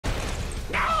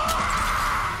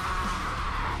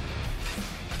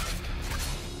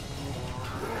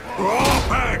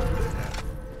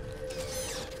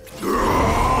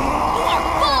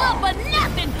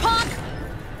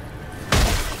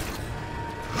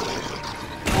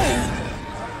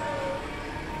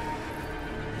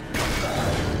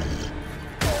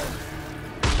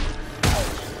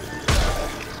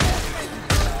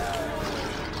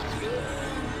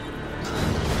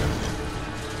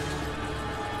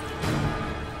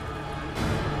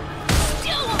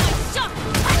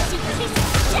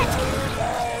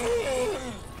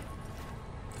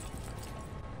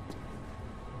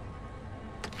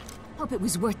Hope it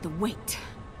was worth the wait.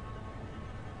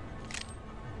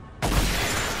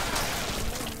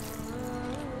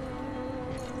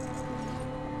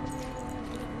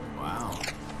 Wow.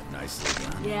 Nicely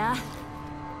done. Yeah?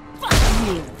 Fuck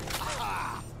you!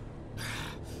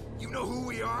 You know who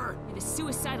we are? You're the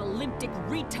suicidal limp-dick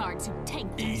retards who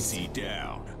tanked us. Easy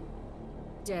down.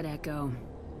 Dead Echo.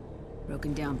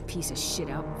 Broken down piece of shit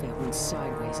outfit went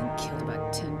sideways and killed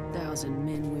about 10,000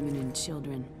 men, women, and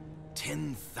children.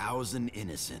 10,000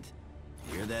 innocent.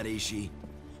 Hear that, Ishi?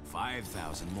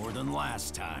 5,000 more than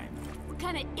last time. What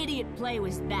kind of idiot play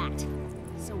was that?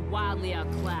 So wildly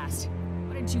outclassed.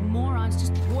 Why didn't you morons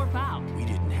just warp out? We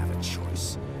didn't have a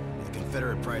choice. With the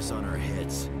Confederate price on our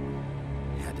heads.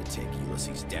 Had to take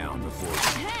Ulysses down before...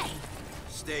 Hey!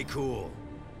 Stay cool.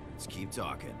 Let's keep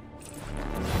talking.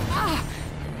 Ah!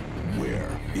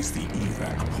 Where is the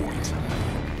evac point?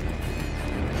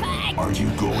 Hey! Are you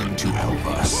going to help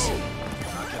us?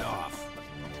 Knock it off.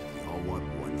 We all want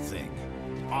one thing.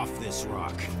 Off this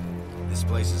rock. This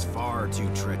place is far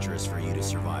too treacherous for you to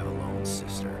survive alone,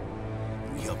 sister.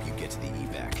 We help you get to the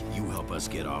evac. You help us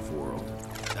get off-world.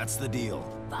 That's the deal.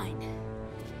 Fine.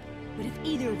 But if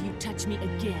either of you touch me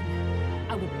again,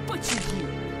 I will butcher you.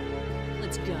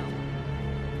 Let's go.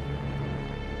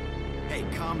 Hey,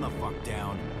 calm the fuck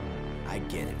down. I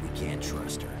get it, we can't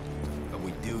trust her. But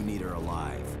we do need her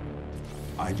alive.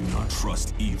 I do not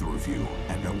trust either of you,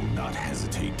 and I will not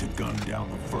hesitate to gun down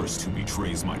the first who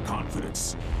betrays my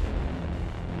confidence.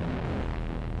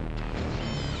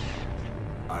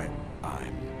 I'm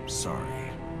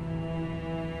sorry.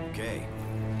 Okay,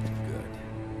 good.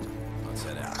 Let's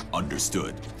head out.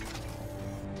 Understood.